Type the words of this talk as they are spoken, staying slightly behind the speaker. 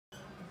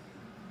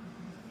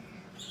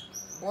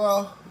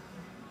Well,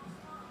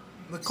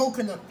 the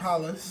Coconut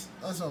Palace,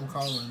 that's what I'm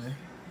calling it,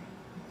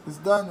 it's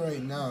done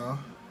right now.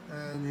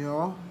 And, you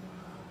know,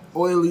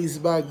 Oily's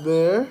back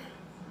there.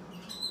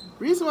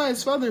 Reason why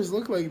his feathers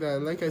look like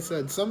that, like I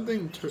said,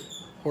 something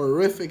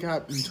horrific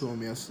happened to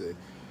him yesterday.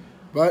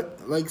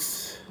 But, like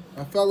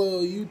a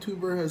fellow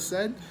YouTuber has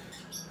said,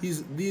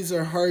 these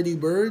are hardy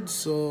birds,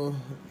 so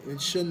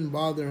it shouldn't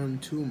bother him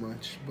too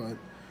much. But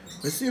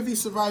let's see if he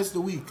survives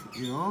the week,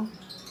 you know?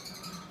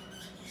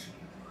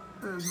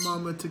 There's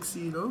Mama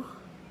Tuxedo.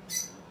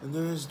 And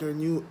there's their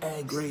new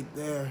egg right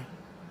there.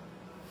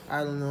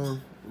 I don't know.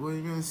 What are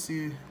you gonna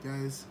see,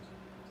 guys?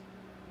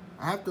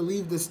 I have to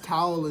leave this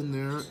towel in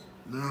there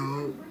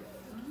now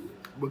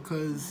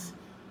because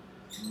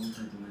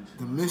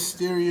the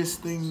mysterious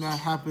thing that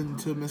happened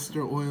to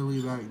Mr.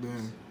 Oily back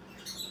there.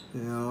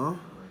 You know?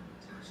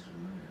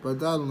 But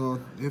I don't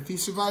know. If he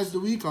survives the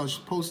week, I'll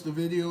post the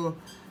video.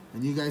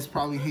 And you guys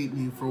probably hate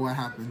me for what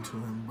happened to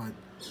him. But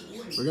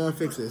we're gonna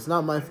fix it. It's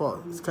not my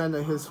fault. It's kind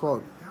of his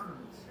fault.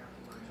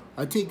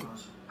 I take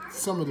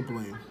some of the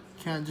blame.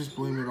 Can't just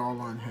blame it all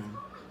on him.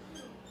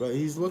 But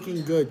he's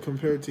looking good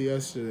compared to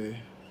yesterday.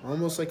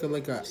 Almost like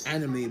a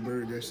anime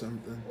bird or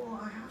something.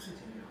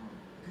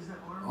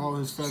 All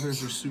his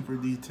feathers are super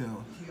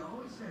detailed.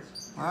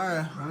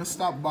 Alright, I'm gonna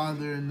stop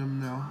bothering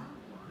them now.